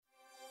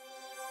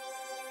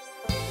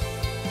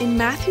In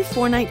Matthew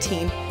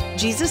 4:19,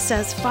 Jesus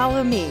says,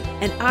 "Follow me,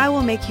 and I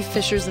will make you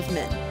fishers of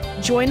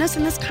men." Join us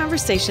in this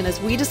conversation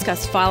as we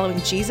discuss following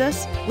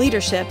Jesus,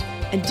 leadership,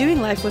 and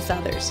doing life with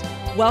others.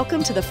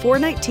 Welcome to the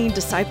 419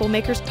 Disciple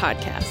Makers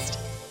Podcast.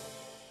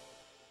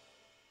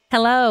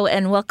 Hello,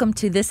 and welcome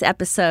to this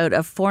episode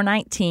of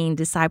 419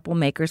 Disciple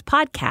Makers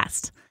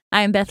Podcast.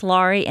 I am Beth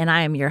Laurie, and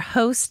I am your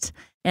host,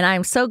 and I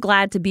am so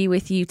glad to be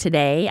with you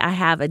today. I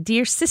have a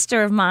dear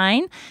sister of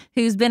mine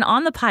who's been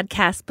on the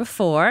podcast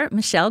before,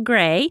 Michelle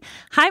Gray.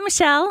 Hi,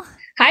 Michelle.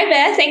 Hi,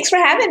 Beth. Thanks for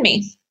having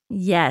me.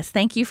 Yes,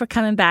 thank you for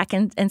coming back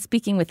and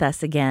speaking with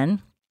us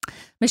again.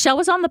 Michelle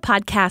was on the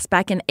podcast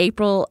back in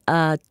April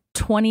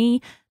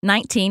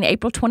 2019,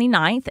 April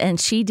 29th, and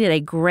she did a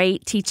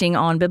great teaching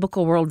on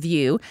biblical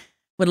worldview.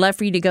 Would love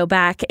for you to go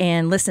back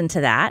and listen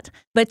to that.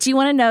 But you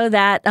want to know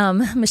that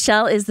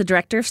Michelle is the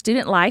Director of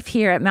Student Life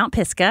here at Mount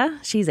Pisgah.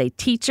 She's a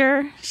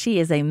teacher. She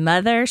is a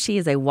mother. She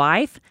is a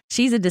wife.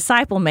 She's a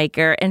disciple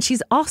maker. And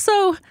she's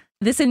also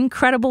this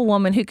incredible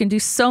woman who can do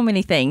so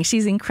many things.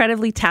 She's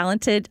incredibly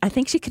talented. I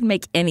think she could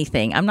make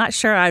anything. I'm not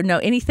sure I know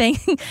anything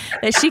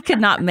that she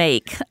could not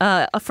make,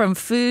 from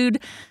food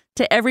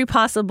to every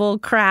possible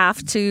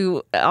craft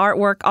to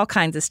artwork, all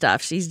kinds of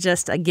stuff. She's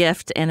just a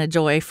gift and a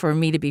joy for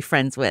me to be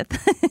friends with.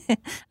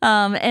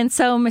 And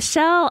so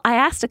Michelle, I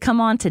asked to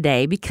come on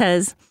today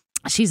because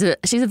she's a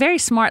very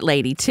smart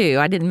lady too.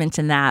 I didn't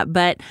mention that,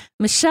 but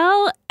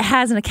Michelle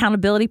has an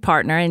accountability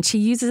partner, and she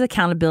uses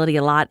accountability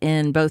a lot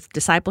in both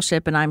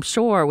discipleship and I'm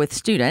sure with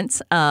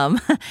students.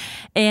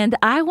 And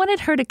I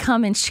wanted her to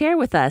come and share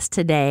with us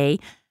today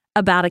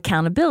about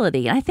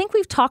accountability. And I think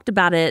we've talked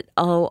about it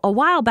a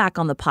while back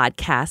on the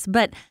podcast,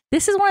 but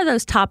this is one of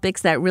those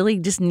topics that really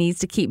just needs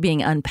to keep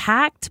being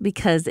unpacked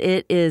because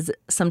it is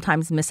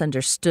sometimes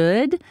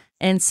misunderstood.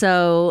 And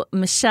so,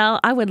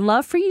 Michelle, I would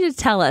love for you to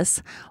tell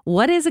us,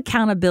 what is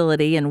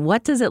accountability and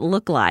what does it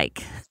look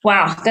like?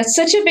 Wow, that's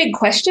such a big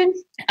question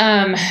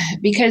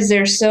because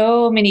there's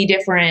so many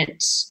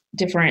different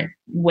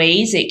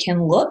ways it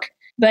can look.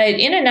 But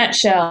in a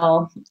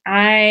nutshell,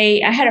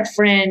 I had a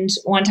friend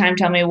one time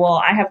tell me,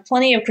 well, I have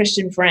plenty of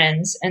Christian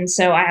friends, and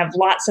so I have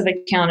lots of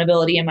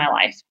accountability in my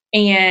life.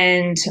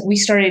 And we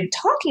started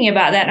talking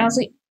about that, and I was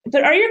like,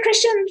 but are your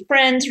Christian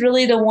friends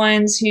really the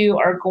ones who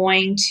are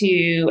going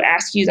to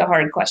ask you the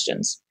hard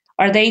questions?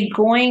 Are they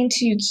going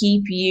to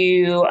keep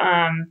you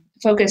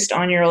focused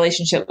on your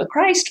relationship with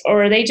Christ,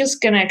 or are they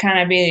just going to kind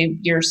of be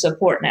your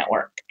support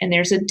network? And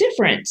there's a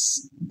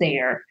difference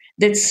there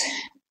that's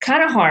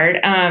kind of hard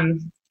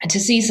to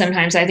see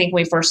sometimes. I think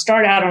when we first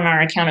start out on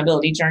our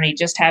accountability journey,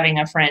 just having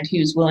a friend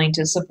who's willing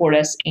to support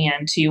us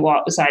and to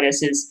walk beside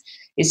us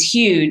is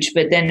huge.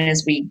 But then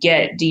as we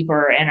get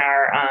deeper in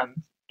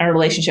our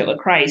relationship with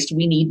Christ,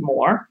 we need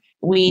more.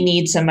 We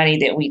need somebody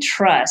that we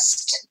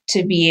trust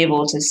to be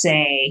able to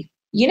say,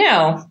 you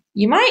know,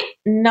 you might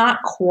not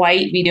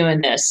quite be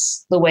doing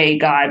this the way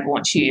God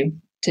wants you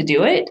to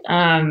do it,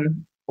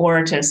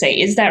 or to say,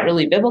 is that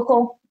really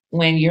biblical?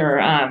 When you're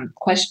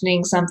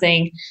questioning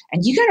something,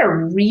 and you got to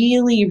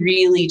really,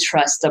 really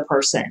trust the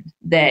person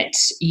that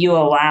you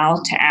allow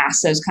to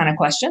ask those kind of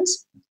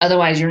questions.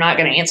 Otherwise, you're not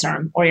going to answer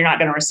them, or you're not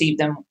going to receive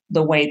them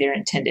the way they're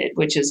intended,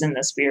 which is in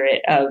the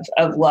spirit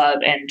of love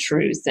and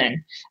truth, and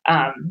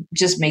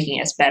just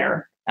making us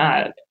better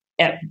at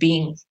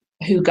being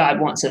who God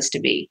wants us to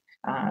be.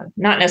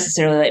 Not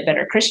necessarily like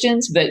better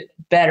Christians, but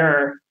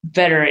better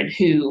in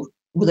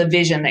the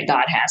vision that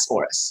God has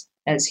for us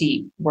as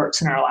He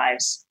works in our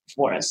lives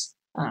for us.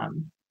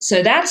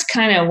 So that's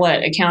kind of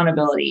what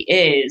accountability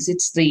is.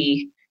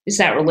 It's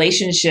that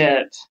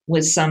relationship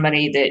with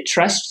somebody that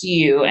trusts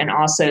you and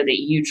also that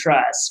you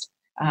trust.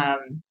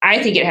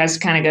 I think it has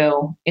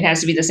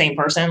to be the same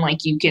person. Like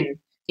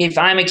if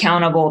I'm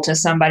accountable to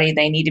somebody,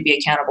 they need to be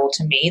accountable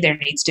to me. There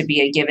needs to be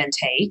a give and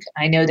take.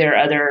 I know there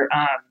are other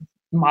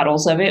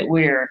models of it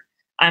where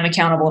I'm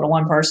accountable to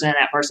one person and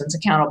that person's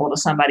accountable to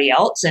somebody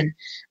else, and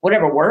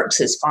whatever works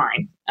is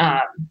fine.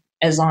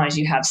 As long as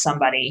you have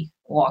somebody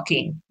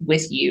walking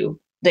with you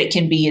that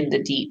can be in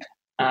the deep,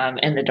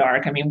 in the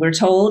dark. I mean, we're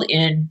told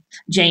in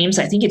James,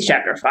 I think it's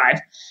chapter 5,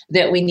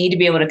 that we need to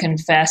be able to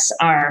confess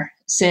our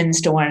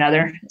sins to one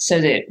another so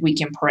that we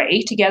can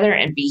pray together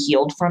and be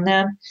healed from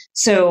them.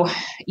 So,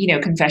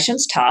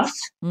 confession's tough.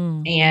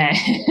 And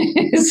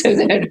so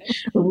that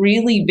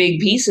really big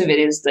piece of it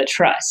is the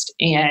trust.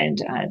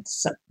 And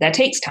that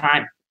takes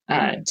time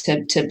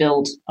to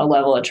build a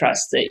level of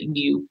trust that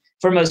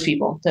for most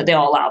people, that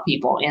they'll allow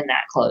people in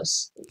that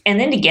close. And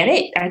then to get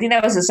it, I think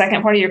that was the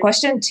second part of your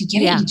question. To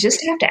get it, you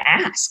just have to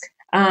ask.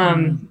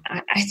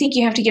 I think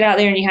you have to get out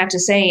there and you have to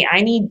say,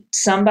 I need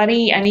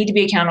to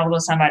be accountable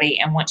to somebody.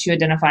 And once you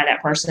identify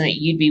that person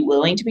that you'd be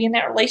willing to be in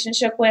that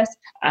relationship with,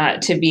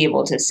 to be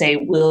able to say,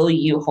 will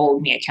you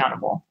hold me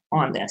accountable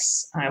on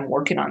this? I'm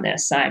working on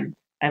this. I'm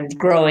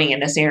growing in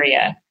this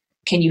area.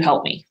 Can you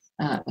help me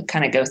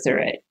kind of go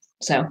through it?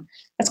 So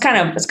that's kind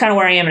of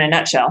where I am in a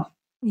nutshell.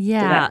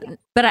 Yeah,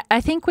 but I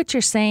think what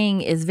you're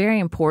saying is very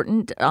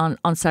important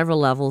on several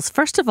levels.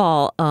 First of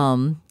all,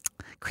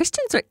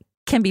 Christians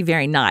can be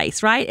very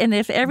nice, right? And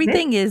if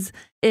everything is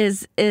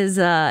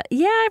yeah,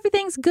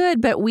 everything's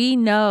good, but we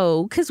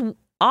know, because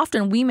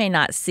often we may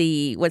not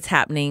see what's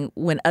happening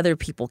when other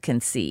people can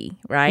see,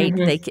 right?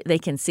 They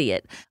can see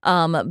it.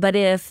 But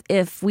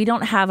if we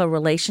don't have a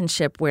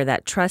relationship where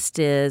that trust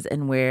is,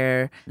 and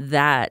where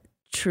that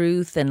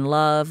truth and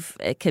love,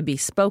 it could be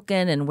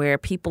spoken, and where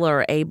people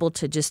are able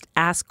to just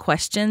ask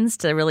questions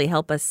to really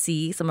help us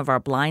see some of our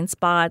blind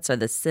spots or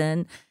the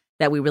sin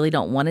that we really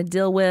don't want to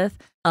deal with,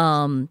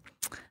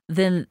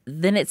 then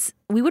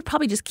we would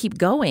probably just keep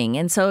going.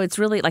 And so it's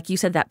really, like you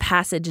said, that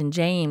passage in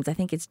James, I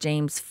think it's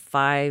James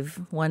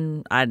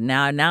 5:1.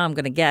 Now I'm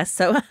going to guess.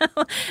 So,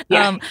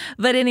 Yeah.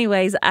 But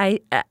anyways, I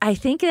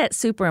think that's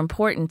super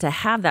important to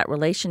have that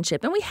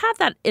relationship, and we have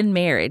that in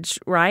marriage,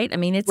 right? I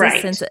mean, it's a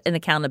Right. sense of an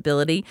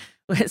accountability,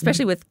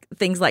 especially with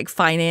things like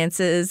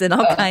finances and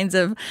all kinds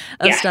of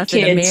Yeah, stuff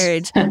in a kids.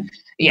 marriage.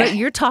 Yeah. But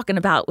you're talking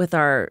about with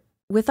our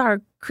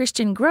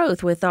Christian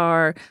growth, with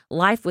our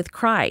life with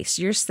Christ.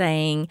 You're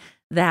saying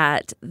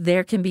that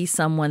there can be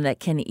someone that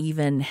can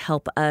even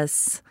help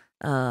us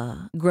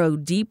grow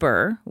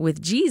deeper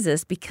with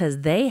Jesus, because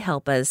they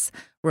help us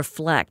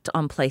reflect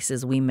on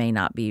places we may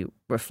not be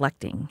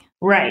reflecting.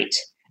 Right.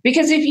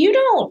 Because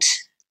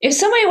if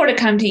somebody were to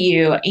come to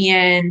you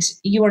and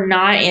you were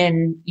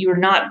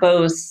not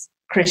both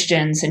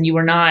Christians, and you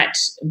were not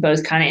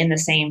both kind of in the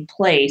same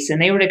place,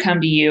 and they were to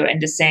come to you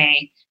and to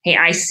say, hey,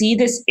 I see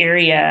this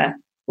area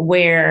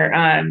where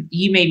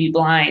you may be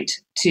blind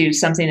to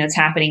something that's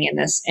happening in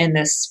this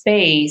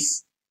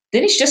space,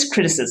 then it's just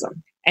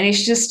criticism, and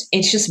it's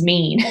just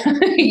mean.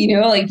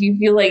 Like you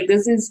feel like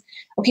this is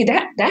okay.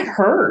 That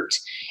hurt,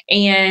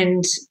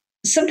 and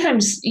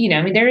sometimes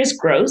there is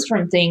growth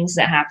from things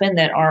that happen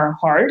that are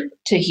hard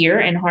to hear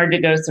and hard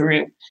to go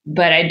through.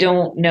 But I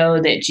don't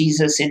know that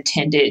Jesus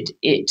intended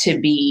it to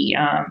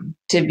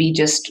be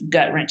just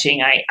gut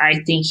wrenching. I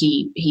think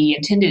he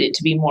intended it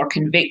to be more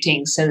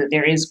convicting, so that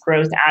there is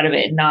growth out of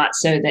it, not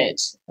so that,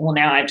 well,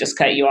 now I've just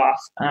cut you off,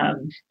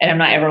 and I'm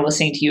not ever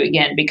listening to you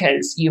again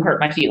because you hurt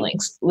my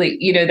feelings. Like,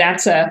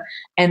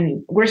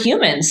 and we're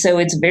humans, so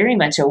it's very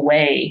much a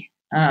way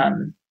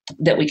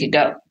that we could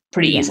go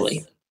pretty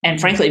easily. And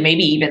frankly,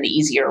 maybe even the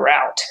easier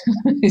route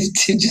is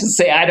to just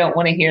say, I don't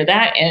want to hear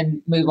that,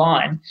 and move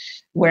on.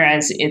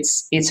 Whereas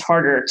it's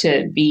harder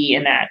to be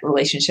in that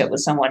relationship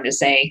with someone to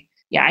say,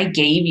 yeah, I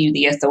gave you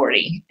the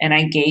authority and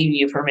I gave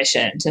you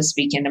permission to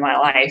speak into my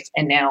life.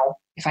 And now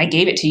if I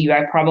gave it to you,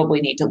 I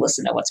probably need to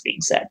listen to what's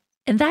being said.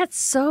 And that's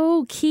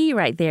so key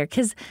right there,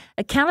 because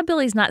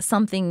accountability is not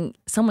something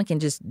someone can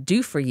just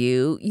do for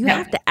you. You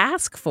have to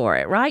ask for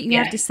it, right? You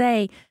have to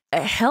say,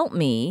 help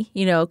me,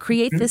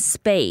 create this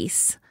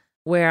space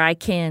where I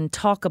can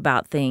talk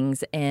about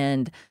things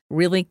and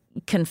really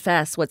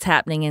confess what's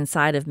happening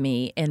inside of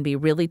me, and be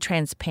really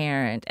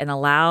transparent, and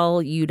allow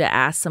you to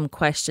ask some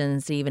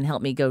questions to even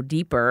help me go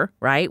deeper,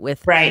 right?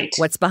 With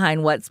what's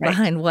behind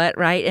behind what,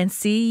 right? And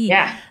see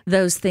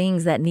those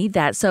things that need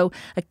that. So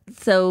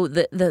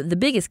the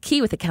biggest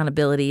key with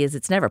accountability is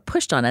it's never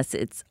pushed on us.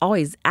 It's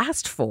always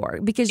asked for,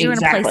 because you're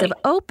in a place of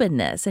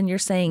openness, and you're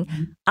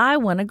saying, I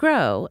want to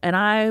grow, and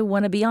I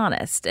want to be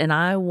honest, and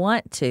I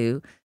want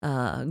to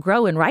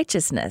grow in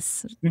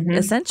righteousness,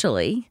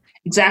 essentially.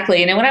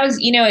 Exactly. And when I was,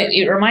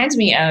 it reminds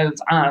me of,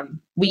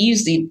 we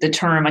use the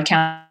term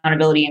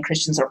accountability in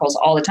Christian circles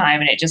all the time,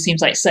 and it just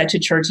seems like such a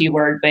churchy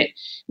word, but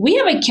we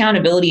have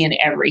accountability in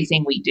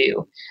everything we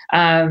do,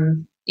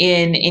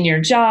 in your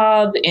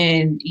job,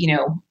 and,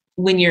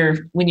 when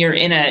you're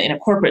in a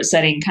corporate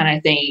setting kind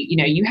of thing,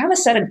 you have a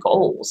set of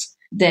goals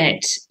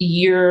that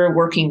you're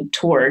working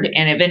toward,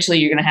 and eventually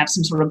you're going to have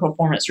some sort of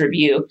performance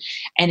review.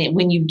 And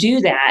when you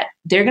do that,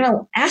 they're going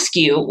to ask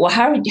you, well,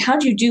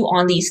 how'd you do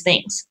on these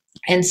things?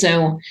 And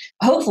so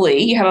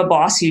hopefully you have a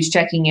boss who's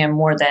checking in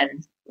more than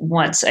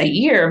once a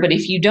year, but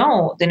if you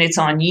don't, then it's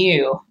on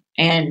you,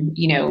 and,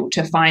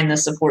 to find the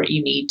support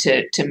you need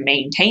to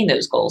maintain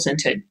those goals and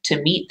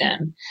to meet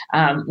them.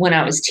 When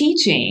I was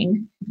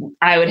teaching,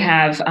 I would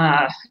have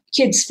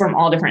kids from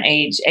all different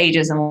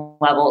ages and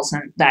levels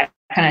and that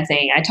kind of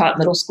thing. I taught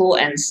middle school,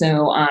 and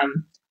so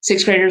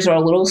sixth graders are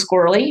a little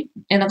squirrely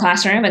in the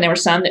classroom, and there were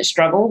some that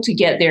struggled to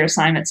get their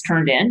assignments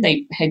turned in.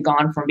 They had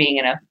gone from being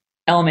in a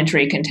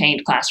elementary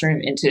contained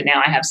classroom into,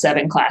 now I have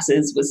 7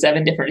 classes with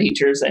 7 different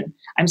teachers, and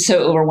I'm so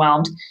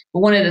overwhelmed. But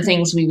one of the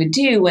things we would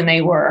do when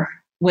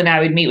I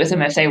would meet with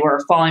them, if they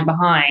were falling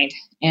behind,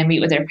 and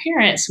meet with their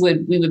parents,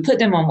 we would put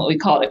them on what we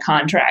called a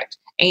contract.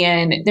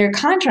 And their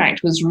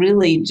contract was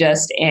really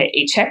just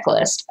a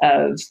checklist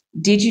of,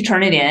 did you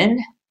turn it in?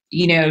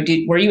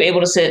 Were you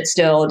able to sit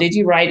still? Did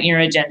you write in your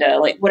agenda?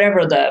 Like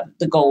whatever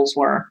the goals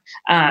were.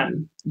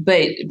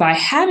 But by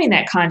having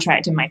that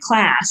contract in my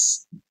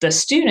class, the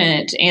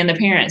student and the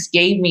parents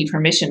gave me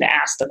permission to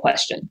ask the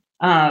question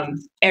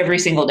every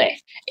single day,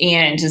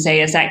 and to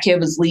say, as that kid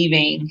was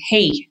leaving,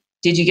 hey,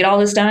 did you get all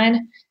this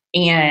done?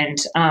 And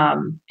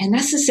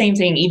that's the same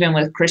thing even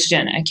with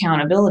Christian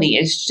accountability.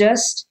 It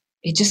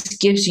just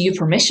gives you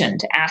permission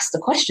to ask the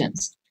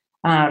questions,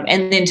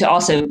 and then to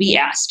also be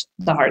asked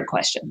the hard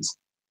questions.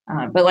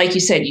 But like you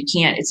said,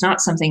 it's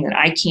not something that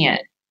I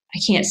can't I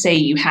can't say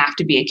you have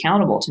to be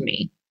accountable to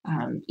me.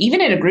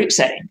 Even in a group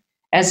setting,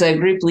 as a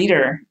group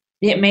leader,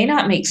 it may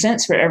not make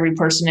sense for every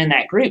person in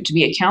that group to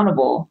be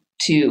accountable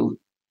to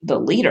the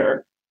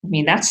leader. I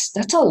mean, that's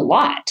a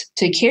lot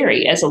to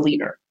carry as a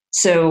leader.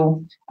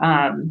 So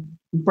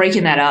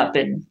breaking that up,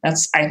 and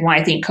that's why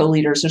I think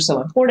co-leaders are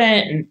so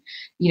important. And,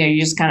 you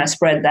just kind of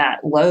spread that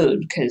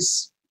load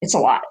because it's a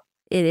lot.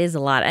 It is a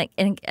lot.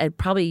 And it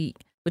probably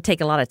would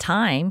take a lot of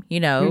time,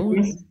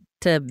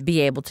 to be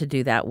able to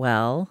do that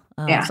well.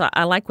 So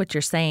I like what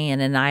you're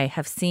saying. And I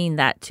have seen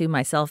that too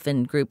myself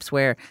in groups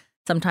where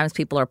sometimes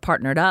people are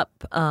partnered up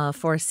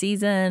for a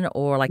season,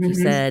 or like you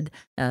said,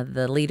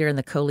 the leader and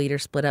the co-leader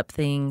split up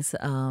things,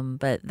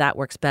 but that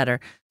works better.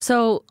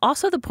 So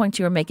also the point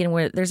you were making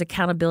where there's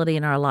accountability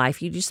in our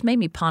life, you just made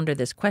me ponder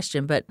this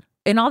question, but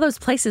in all those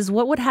places,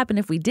 what would happen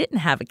if we didn't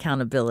have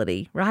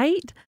accountability,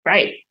 right?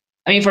 Right.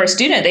 I mean, for a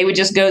student, they would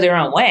just go their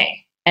own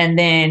way, and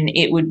then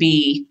it would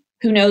be,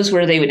 who knows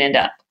where they would end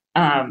up.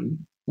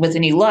 With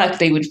any luck,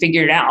 they would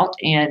figure it out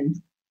and,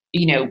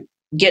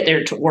 get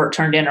their work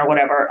turned in or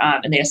whatever,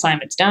 and the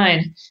assignment's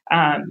done.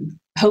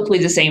 Hopefully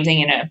the same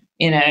thing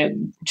in a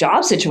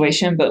job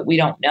situation, but we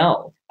don't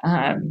know.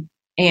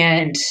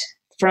 And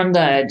from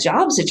the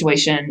job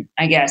situation,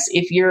 I guess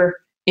if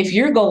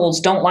your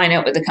goals don't line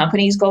up with the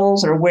company's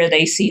goals or where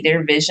they see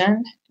their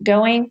vision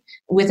going,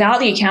 without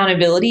the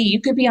accountability, you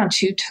could be on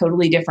two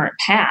totally different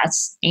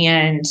paths,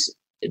 and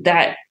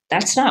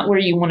that's not where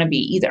you want to be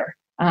either.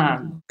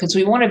 Because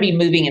we want to be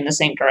moving in the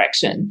same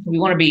direction. We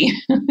want to be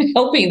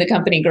helping the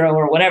company grow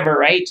or whatever,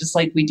 right? Just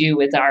like we do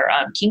with our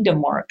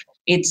kingdom work.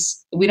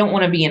 We don't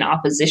want to be in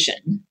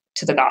opposition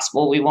to the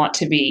gospel. We want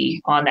to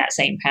be on that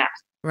same path.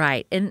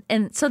 Right.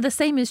 And so the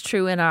same is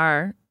true in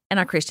our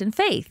Christian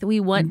faith. We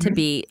want to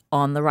be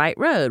on the right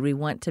road. We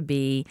want to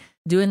be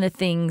doing the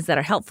things that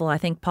are helpful. I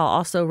think Paul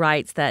also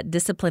writes that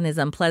discipline is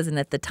unpleasant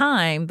at the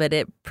time, but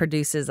it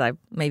produces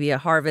maybe a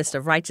harvest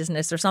of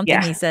righteousness or something.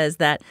 Yeah. He says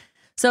that.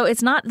 So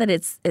it's not that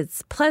it's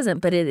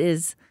pleasant, but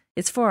it's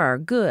for our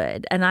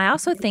good. And I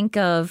also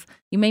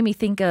you made me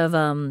think of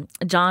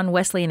John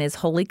Wesley and his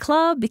Holy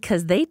Club,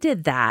 because they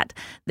did that.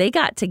 They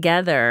got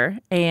together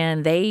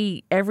and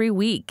every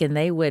week, and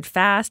they would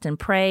fast and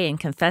pray and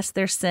confess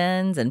their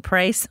sins and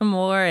pray some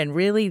more and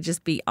really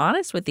just be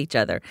honest with each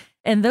other.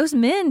 And those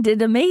men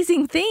did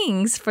amazing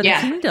things for the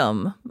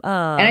kingdom.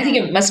 And I think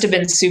it must have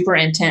been super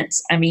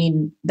intense. I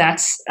mean,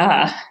 that's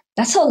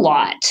a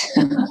lot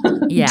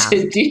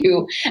to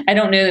do. I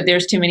don't know that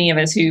there's too many of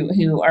us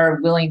who are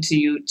willing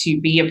to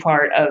be a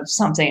part of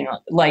something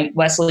like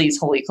Wesley's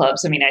Holy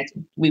Clubs. I mean,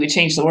 we would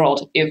change the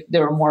world if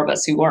there were more of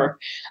us who were.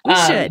 We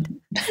should.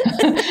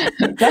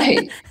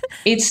 But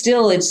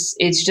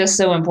it's just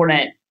so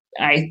important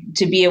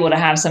to be able to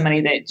have somebody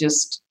that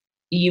just,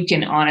 you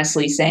can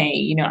honestly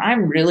say,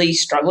 I'm really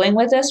struggling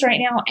with this right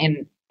now.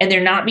 And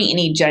there not be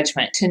any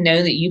judgment, to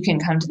know that you can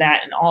come to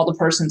that, and all the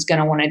person's going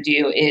to want to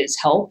do is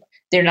help.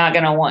 They're not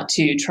going to want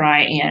to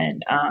try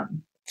and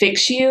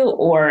fix you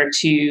or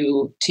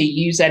to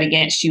use that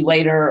against you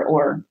later,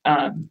 or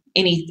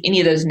any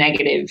of those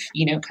negative,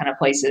 kind of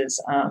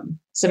places.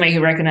 Somebody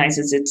who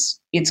recognizes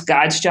it's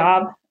God's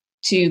job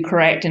to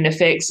correct and to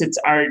fix. It's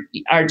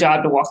our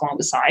job to walk along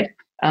the side,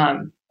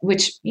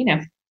 which,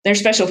 there's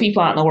special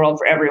people out in the world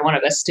for every one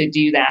of us to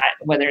do that,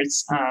 whether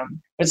it's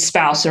a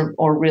spouse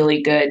or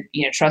really good,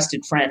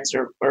 trusted friends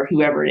or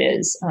whoever it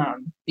is.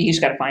 You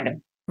just got to find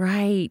them.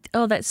 Right.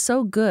 Oh, that's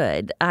so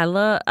good. I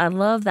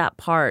love that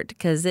part,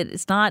 because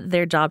it's not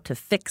their job to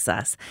fix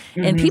us.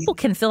 And people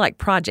can feel like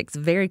projects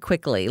very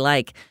quickly.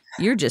 Like,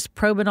 you're just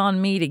probing on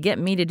me to get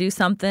me to do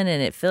something,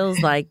 and it feels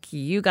like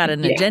you got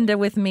an agenda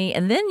with me.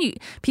 And then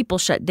people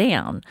shut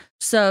down.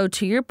 So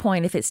to your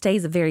point, if it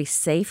stays a very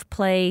safe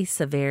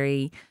place, a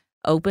very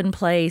open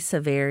place,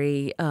 a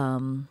very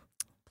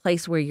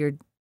place where you're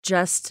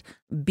just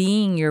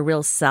being your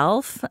real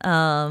self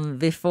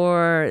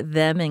before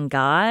them and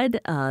God,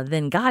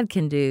 then God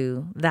can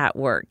do that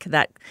work,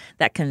 that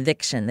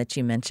conviction that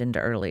you mentioned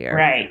earlier.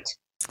 Right.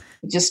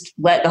 Just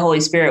let the Holy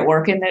Spirit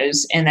work in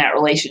that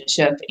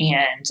relationship,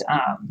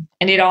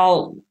 and it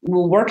all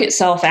will work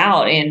itself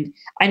out. And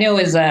I know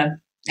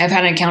I've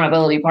had an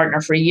accountability partner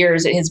for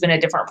years. It has been a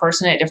different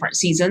person at different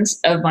seasons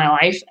of my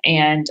life.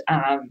 And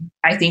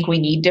I think we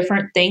need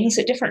different things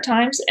at different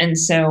times. And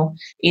so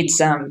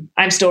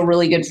I'm still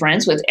really good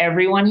friends with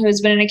everyone who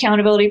has been an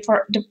accountability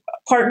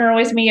partner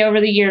with me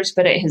over the years,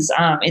 but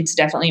it's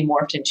definitely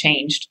morphed and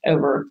changed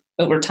over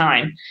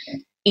time.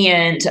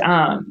 And,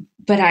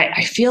 but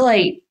I feel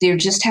like there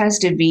just has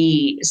to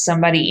be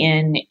somebody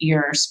in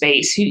your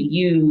space who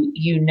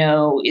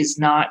is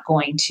not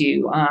going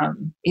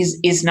to,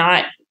 is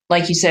not,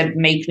 like you said,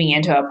 make me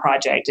into a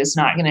project. It's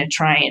not going to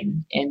try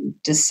and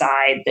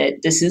decide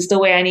that this is the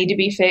way I need to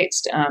be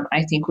fixed.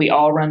 I think we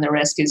all run the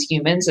risk as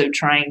humans of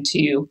trying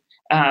to,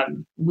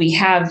 we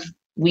have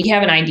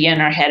an idea in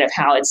our head of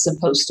how it's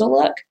supposed to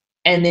look.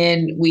 And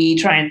then we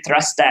try and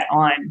thrust that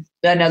on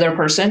another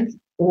person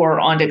or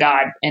onto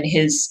God and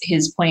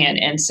his plan.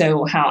 And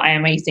so how I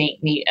may think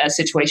a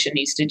situation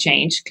needs to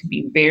change could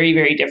be very,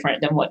 very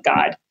different than what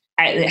God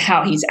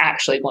how he's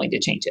actually going to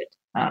change it.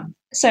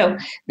 So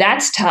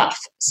that's tough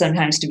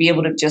sometimes, to be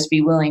able to just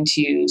be willing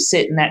to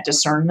sit in that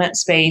discernment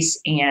space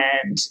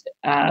and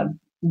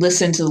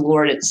listen to the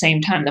Lord at the same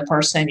time the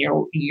person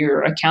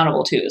you're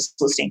accountable to is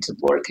listening to the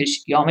Lord,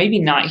 because y'all may be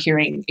not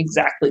hearing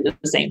exactly the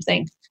same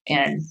thing.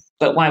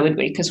 But why would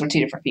we? Because we're two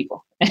different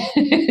people.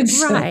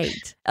 So,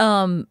 right.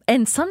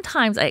 And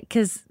sometimes,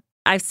 because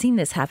I've seen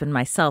this happen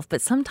myself,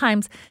 but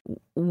sometimes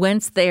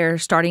once they're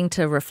starting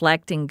to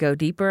reflect and go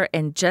deeper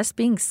and just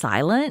being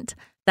silent,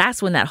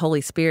 that's when that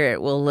Holy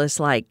Spirit will just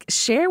like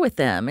share with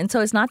them. And so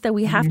it's not that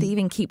we have to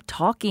even keep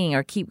talking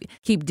or keep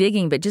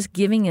digging, but just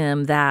giving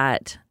them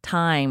that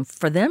time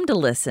for them to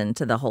listen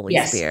to the Holy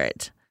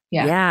Spirit.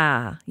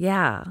 Yeah.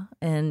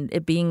 And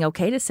it being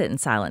okay to sit in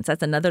silence.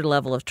 That's another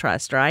level of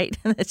trust, right?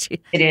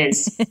 It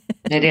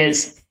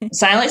is.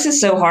 Silence is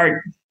so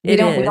hard. We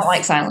don't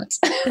like silence.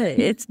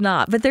 It's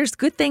not, but there's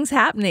good things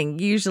happening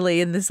usually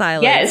in the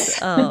silence.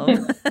 Yes.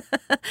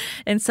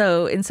 And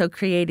so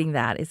creating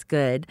that is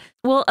good.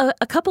 Well,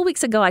 a couple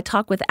weeks ago, I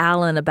talked with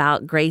Alan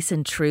about grace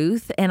and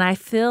truth, and I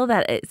feel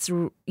that it's,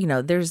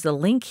 there's a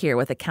link here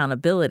with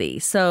accountability.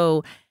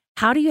 So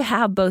how do you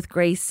have both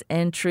grace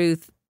and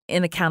truth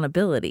in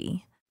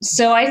accountability?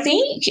 So I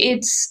think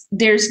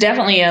there's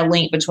definitely a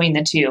link between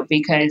the two,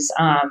 because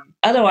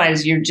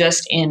otherwise you're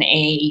just in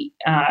a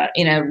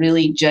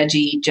really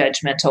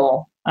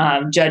judgmental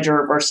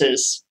judger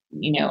versus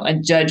a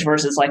judge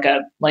versus like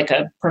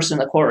a person in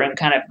the courtroom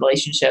kind of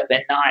relationship,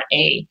 and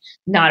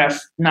not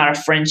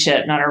a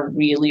friendship, not a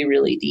really,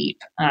 really deep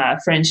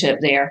friendship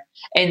there.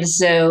 And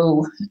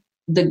so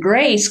the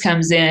grace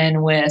comes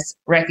in with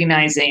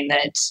recognizing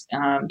that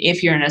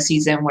if you're in a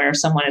season where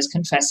someone is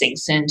confessing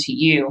sin to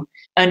you,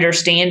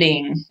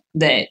 understanding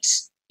that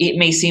it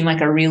may seem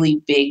like a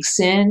really big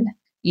sin,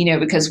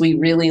 because we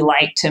really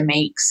like to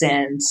make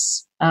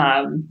sins.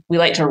 We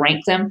like to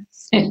rank them.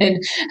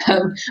 And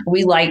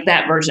we like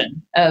that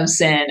version of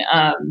sin.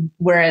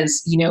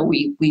 Whereas,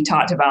 we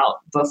talked about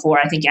before,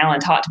 I think Alan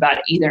talked about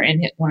it either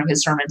in one of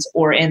his sermons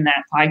or in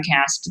that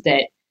podcast,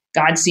 that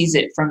God sees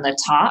it from the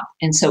top.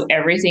 And so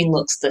everything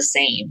looks the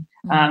same.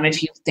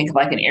 If you think of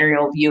like an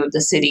aerial view of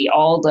the city,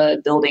 all the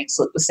buildings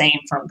look the same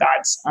from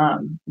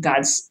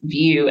God's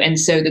view. And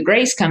so the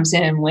grace comes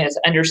in with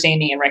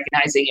understanding and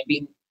recognizing and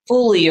being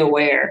fully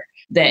aware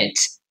that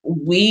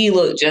we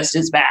look just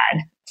as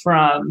bad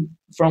from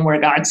where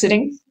God's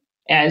sitting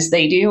as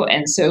they do.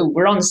 And so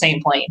we're on the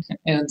same plane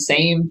and the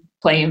same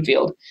playing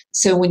field.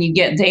 So when you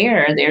get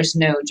there, there's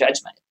no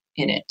judgment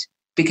in it,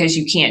 because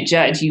you can't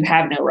judge. You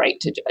have no right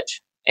to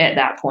judge at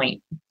that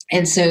point.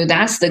 And so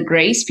that's the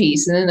grace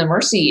piece. And then the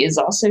mercy is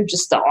also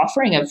just the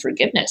offering of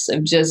forgiveness,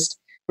 of just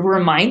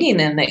reminding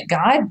them that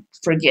God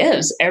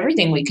forgives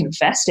everything we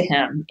confess to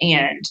him,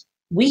 and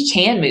we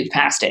can move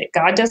past it.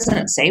 God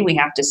doesn't say we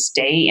have to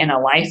stay in a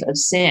life of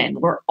sin.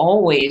 We're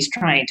always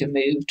trying to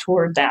move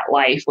toward that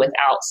life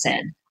without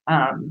sin.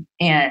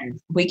 And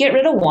we get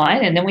rid of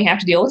one and then we have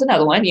to deal with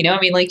another one.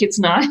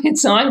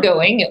 It's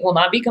ongoing. It will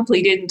not be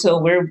completed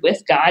until we're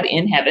with God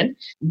in heaven.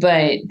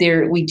 But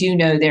we do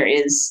know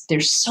there's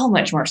so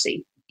much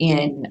mercy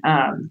in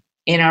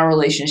our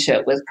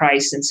relationship with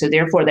Christ. And so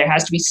therefore there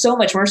has to be so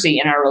much mercy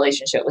in our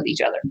relationship with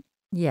each other.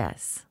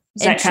 Yes.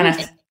 Is that kind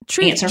of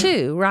truth answer?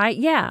 Too, right?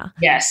 Yeah.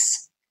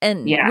 Yes.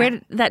 And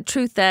where that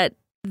truth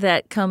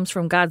that comes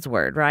from God's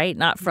word, right?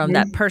 Not from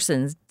that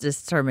person's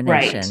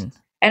determination. Right.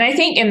 And I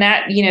think in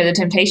that, the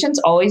temptation's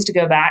always to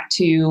go back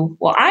to,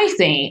 well, I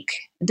think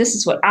this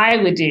is what I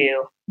would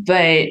do.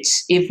 But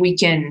if we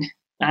can,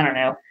 I don't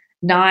know,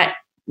 not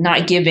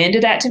give in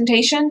to that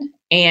temptation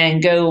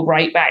and go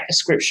right back to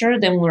Scripture,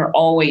 then we're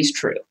always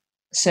true.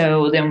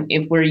 So then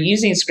if we're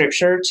using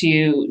Scripture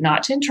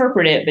not to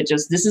interpret it, but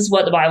just this is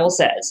what the Bible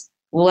says,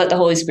 we'll let the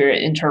Holy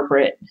Spirit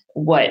interpret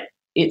what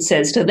it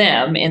says to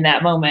them in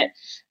that moment.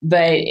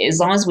 But as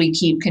long as we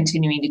keep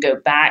continuing to go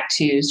back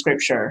to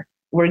Scripture,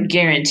 we're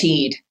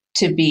guaranteed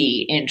to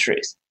be in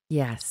truth.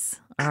 Yes.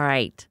 All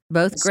right.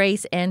 Both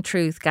grace and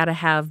truth got to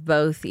have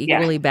both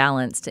equally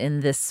balanced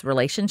in this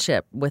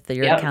relationship with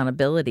your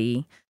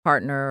accountability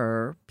partner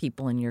or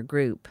people in your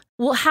group.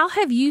 Well, how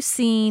have you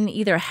seen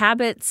either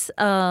habits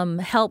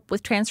help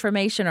with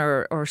transformation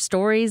or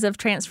stories of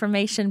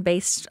transformation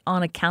based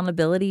on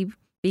accountability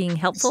being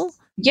helpful?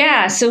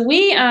 Yeah. So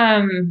we,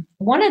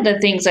 one of the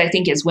things I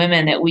think as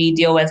women that we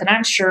deal with, and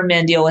I'm sure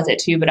men deal with it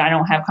too, but I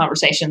don't have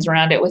conversations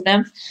around it with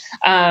them,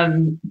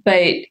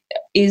 but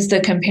is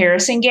the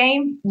comparison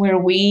game, where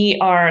we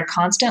are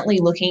constantly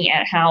looking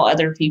at how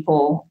other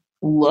people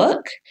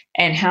look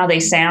and how they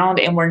sound.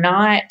 And we're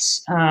not,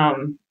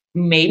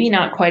 maybe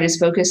not quite as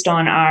focused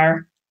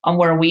on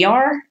where we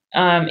are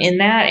in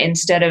that,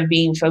 instead of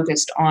being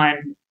focused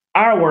on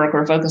our work,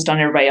 we're focused on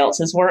everybody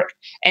else's work.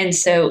 And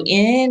so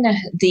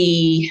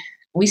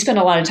we spend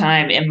a lot of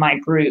time in my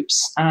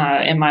groups,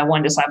 in my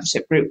One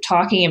Discipleship group,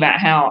 talking about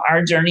how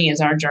our journey is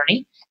our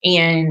journey,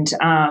 and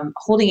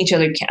holding each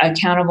other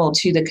accountable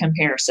to the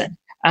comparison.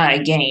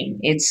 game.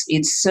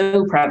 It's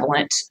so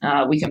prevalent.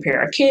 We compare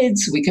our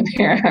kids, we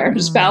compare our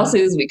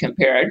spouses, we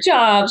compare our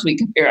jobs, we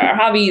compare our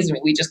hobbies. I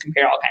mean, we just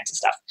compare all kinds of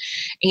stuff,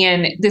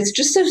 and that's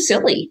just so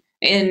silly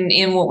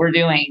in what we're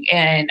doing.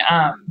 And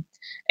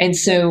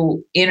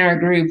so in our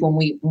group, when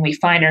we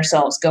find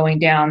ourselves going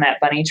down that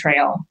bunny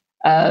trail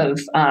of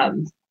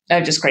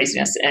just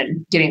craziness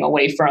and getting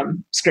away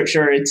from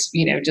Scripture, it's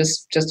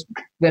just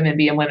women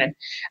being women.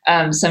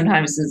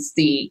 Sometimes it's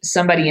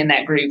somebody in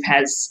that group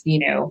has,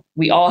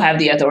 we all have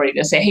the authority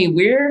to say, hey,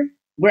 we're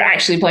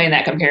actually playing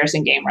that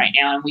comparison game right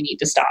now, and we need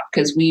to stop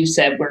because we've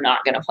said we're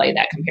not going to play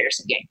that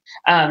comparison game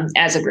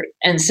as a group.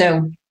 And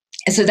so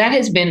that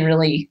has been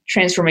really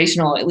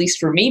transformational, at least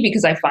for me,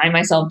 because I find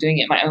myself doing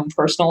it in my own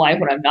personal life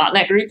when I'm not in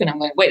that group, and I'm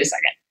like, wait a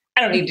second,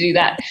 I don't need to do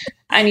that.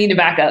 I need to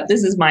back up.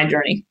 This is my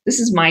journey. This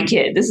is my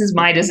kid. This is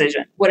my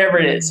decision. Whatever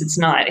it is,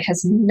 it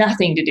has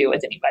nothing to do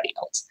with anybody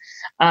else.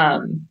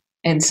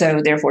 And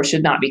so therefore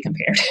should not be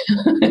compared.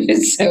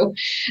 So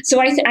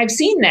I've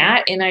seen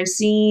that, and I've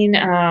seen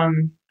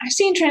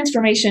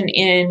transformation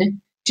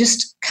in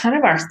just kind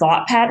of our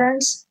thought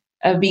patterns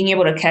of being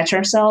able to catch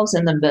ourselves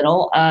in the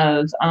middle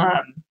of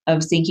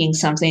thinking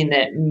something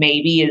that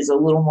maybe is a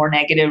little more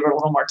negative or a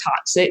little more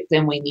toxic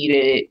than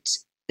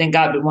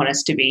God would want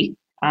us to be.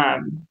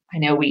 I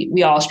know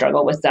we all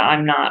struggle with that.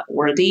 I'm not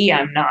worthy.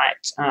 I'm not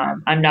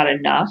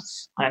enough.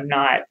 I'm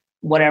not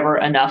whatever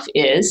enough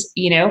is,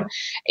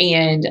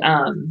 and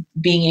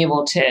being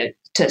able to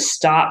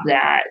stop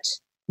that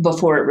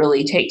before it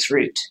really takes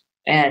root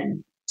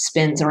and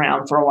spins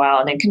around for a while,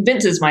 and then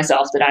convinces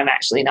myself that I'm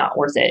actually not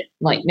worth it.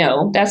 Like,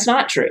 no, that's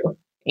not true.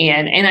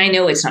 And I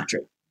know it's not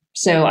true.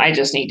 So I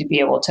just need to be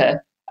able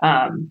to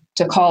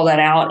call that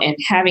out, and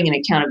having an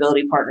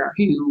accountability partner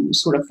who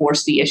sort of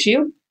forced the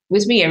issue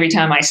with me every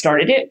time I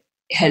started it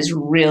has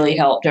really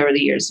helped over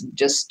the years.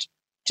 Just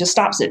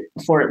stops it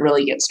before it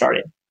really gets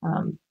started.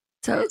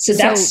 So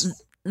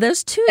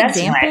those two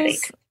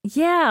examples.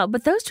 Yeah,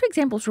 but those two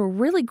examples were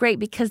really great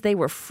because they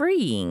were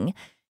freeing.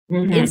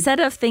 Mm-hmm. Instead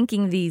of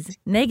thinking these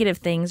negative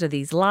things or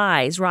these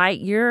lies, right?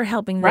 You're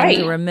helping them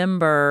to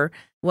remember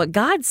what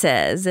God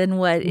says and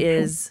what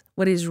is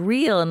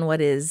real and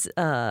what is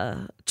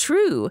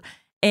true.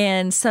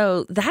 And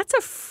so that's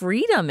a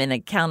freedom in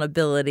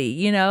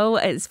accountability.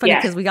 It's funny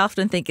because we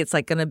often think it's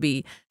like going to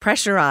be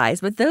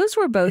pressurized, but those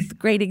were both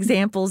great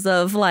examples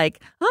of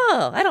like,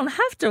 oh, I don't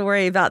have to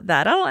worry about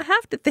that. I don't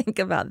have to think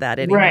about that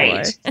anymore.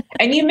 Right.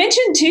 And you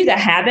mentioned too, the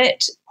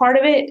habit part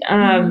of it.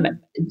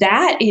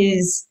 That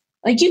is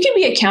like, you can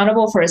be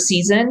accountable for a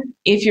season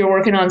if you're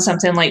working on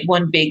something like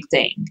one big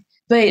thing.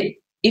 But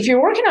if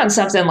you're working on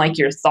something like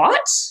your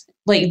thoughts,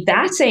 like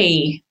that's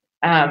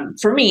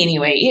for me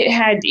anyway,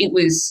 it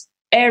was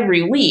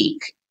every week,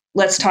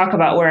 let's talk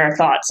about where our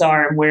thoughts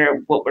are and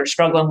what we're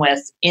struggling with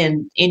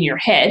in your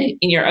head,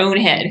 in your own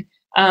head.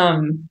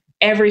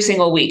 Every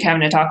single week,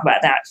 having to talk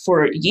about that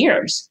for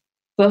years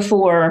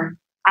before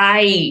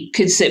I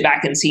could sit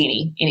back and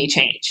see any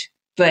change.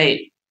 But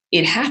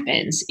it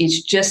happens.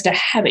 It's just a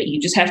habit. You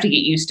just have to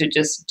get used to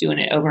just doing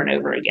it over and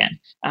over again.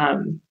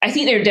 I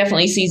think there are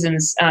definitely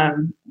seasons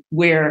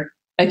where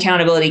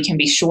accountability can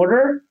be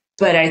shorter,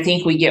 but I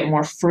think we get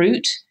more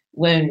fruit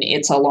when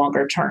it's a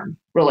longer term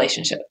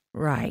relationship.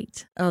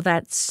 Right. Oh,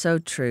 that's so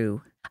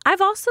true.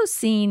 I've also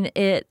seen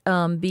it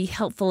be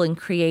helpful in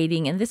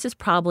creating, and this is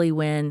probably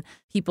when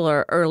people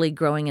are early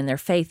growing in their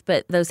faith,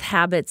 but those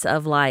habits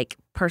of like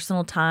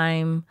personal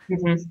time,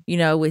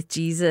 with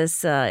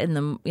Jesus in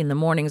the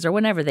mornings or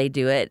whenever they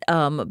do it.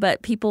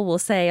 But people will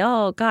say,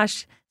 oh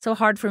gosh, so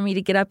hard for me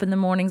to get up in the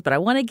mornings, but I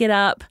want to get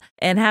up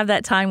and have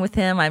that time with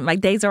him. My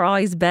days are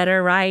always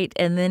better, right?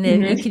 And then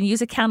if you can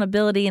use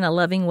accountability in a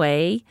loving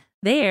way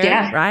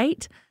there,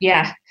 right?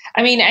 Yeah.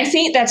 I mean, I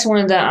think that's one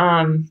of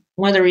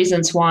the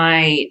reasons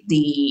why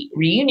the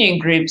reunion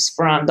groups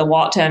from the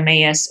Walk to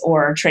Emmaus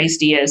or Tres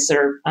Dias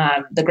or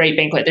the Great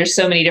Banquet, there's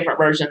so many different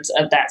versions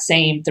of that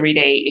same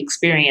 3-day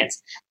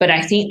experience. But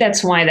I think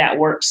that's why that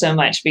works so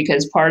much,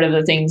 because part of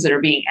the things that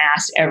are being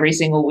asked every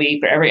single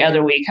week or every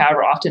other week,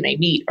 however often they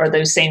meet, are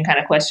those same kind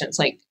of questions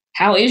like,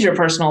 how is your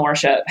personal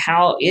worship?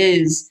 How's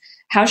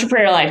your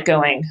prayer life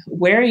going?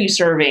 Where are you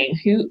serving?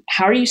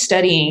 How are you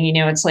studying?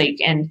 It's like,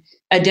 and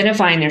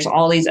identifying there's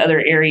all these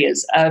other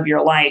areas of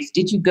your life.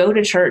 Did you go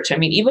to church? I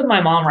mean, even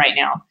my mom right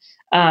now,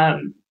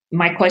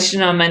 my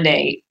question on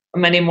Monday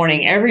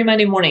morning, every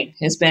Monday morning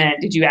has been,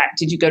 did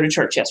you go to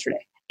church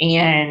yesterday?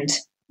 And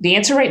the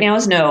answer right now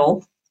is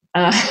no.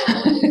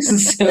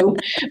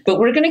 But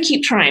we're going to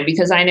keep trying,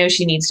 because I know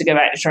she needs to go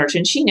back to church,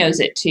 and she knows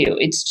it too.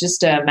 It's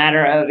just a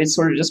matter of, it's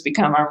sort of just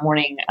become our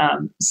morning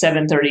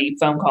 7:30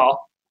 phone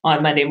call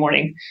on Monday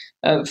morning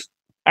of,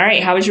 all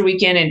right, how was your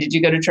weekend? And did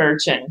you go to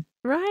church? And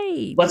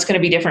right, what's going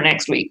to be different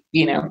next week?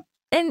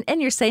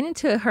 And you're saying it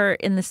to her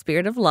in the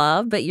spirit of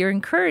love, but you're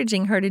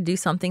encouraging her to do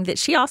something that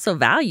she also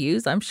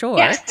values, I'm sure.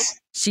 Yes.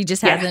 She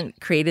just hasn't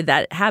created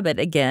that habit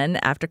again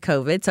after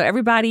COVID. So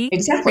everybody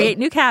create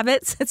new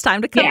habits. It's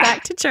time to come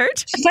back to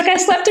church. She's like, I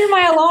slept through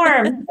my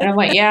alarm. And I'm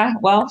like, yeah,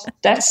 well,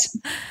 that's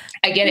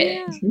I get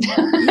it. Yeah.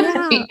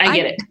 I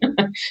get it.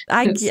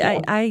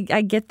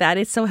 I get that.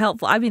 It's so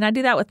helpful. I mean, I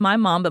do that with my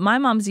mom, but my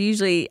mom's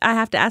usually, I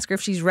have to ask her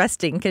if she's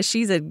resting because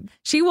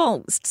she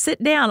won't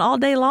sit down all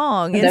day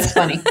long. That's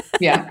funny.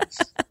 Yeah.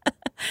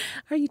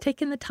 Are you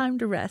taking the time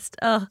to rest?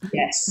 Oh,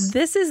 yes.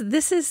 This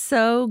is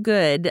so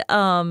good.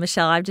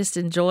 Michelle, I've just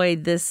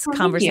enjoyed this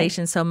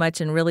conversation so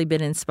much and really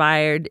been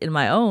inspired in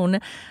my own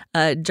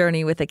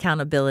journey with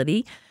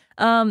accountability.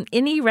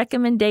 Any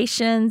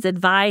recommendations,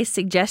 advice,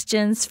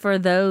 suggestions for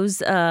those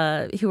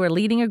who are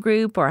leading a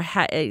group or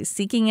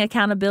seeking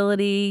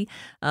accountability,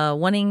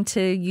 wanting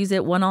to use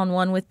it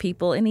one-on-one with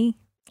people? Any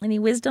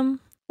wisdom?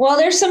 Well,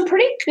 there's some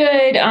pretty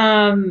good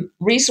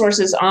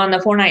resources on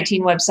the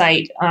 419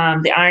 website.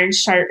 The Iron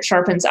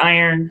Sharpens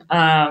Iron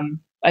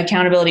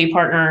accountability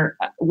partner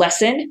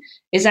lesson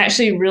is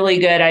actually really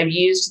good. I've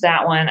used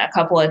that one a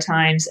couple of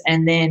times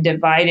and then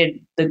divided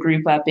the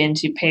group up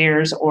into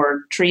pairs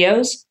or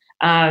trios.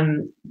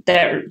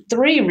 That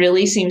 3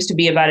 really seems to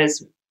be about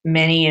as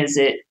many as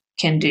it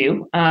can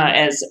do,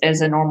 as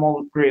a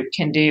normal group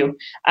can do.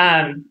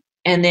 And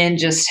then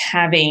just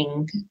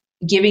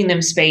giving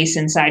them space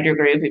inside your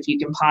group, if you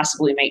can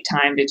possibly make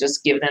time to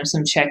just give them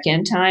some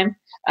check-in time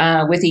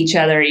with each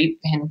other.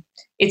 And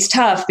it's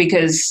tough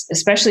because,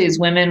 especially as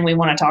women, we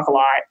want to talk a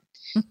lot.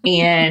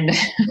 And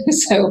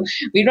so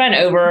we run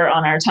over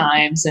on our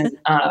times. And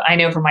I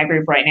know for my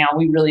group right now,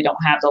 we really don't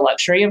have the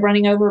luxury of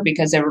running over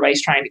because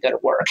everybody's trying to go to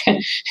work.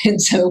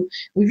 And so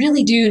we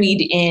really do need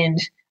to end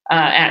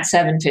at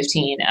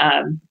 7:15.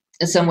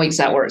 Some weeks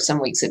that works,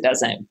 some weeks it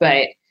doesn't.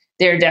 But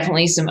there are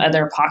definitely some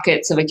other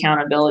pockets of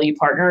accountability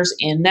partners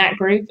in that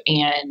group.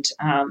 And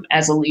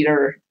as a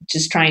leader,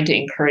 just trying to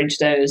encourage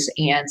those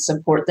and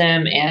support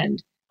them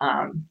and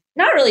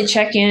not really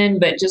check in,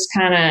 but just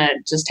kind of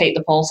just take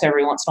the pulse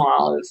every once in a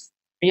while of,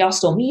 are y'all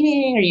still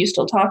meeting? Are you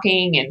still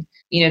talking? And,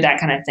 that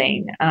kind of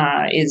thing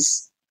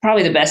is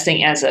probably the best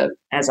thing as a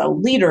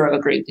leader of a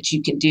group that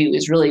you can do,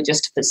 is really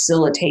just to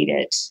facilitate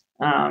it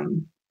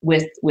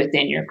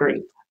within your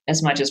group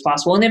as much as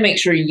possible. And then make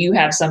sure you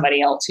have somebody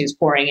else who's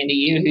pouring into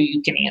you who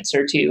you can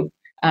answer to,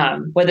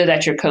 whether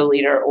that's your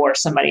co-leader or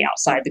somebody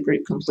outside the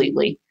group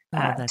completely,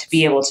 to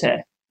be able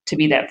to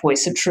be that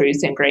voice of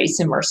truth and grace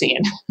and mercy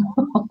and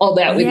all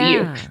that with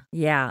you.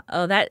 Yeah.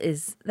 Oh, that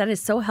is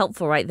so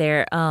helpful right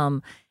there.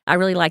 I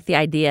really like the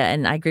idea,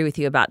 and I agree with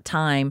you about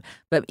time,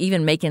 but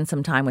even making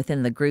some time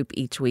within the group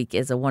each week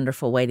is a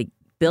wonderful way to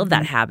build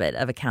that habit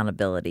of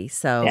accountability.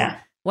 So,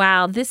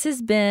 wow, this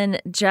has been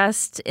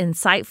just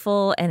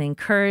insightful and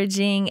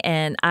encouraging,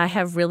 and I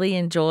have really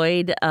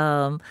enjoyed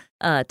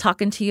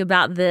talking to you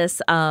about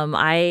this.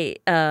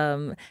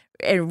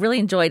 I really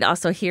enjoyed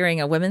also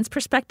hearing a women's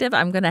perspective.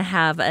 I'm going to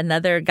have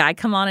another guy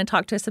come on and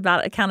talk to us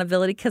about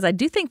accountability, because I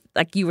do think,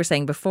 like you were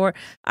saying before,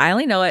 I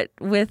only know it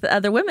with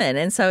other women.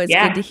 And so it's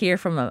good to hear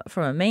from a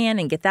man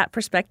and get that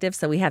perspective.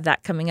 So we have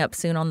that coming up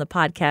soon on the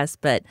podcast.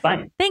 But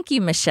thank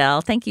you,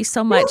 Michelle. Thank you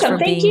so much for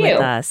being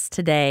with us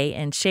today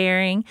and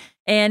sharing.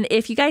 And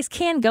if you guys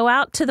can, go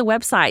out to the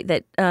website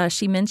that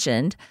she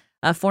mentioned,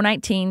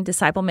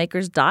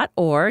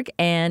 419disciplemakers.org.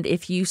 And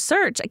if you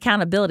search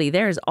accountability,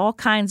 there's all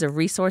kinds of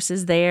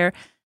resources there,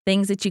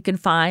 things that you can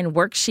find,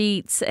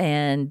 worksheets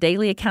and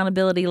daily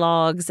accountability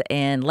logs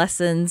and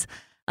lessons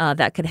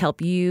that could help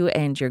you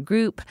and your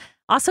group.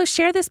 Also,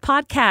 share this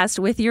podcast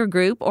with your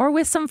group or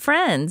with some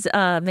friends,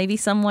 maybe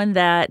someone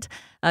that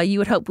you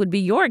would hope would be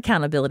your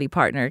accountability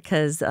partner,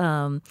 because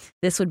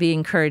this would be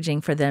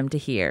encouraging for them to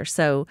hear.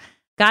 So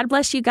God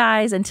bless you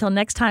guys. Until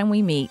next time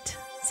we meet.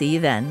 See you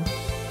then.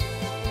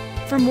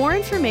 For more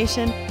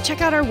information,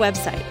 check out our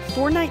website,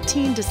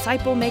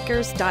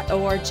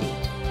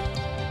 419disciplemakers.org.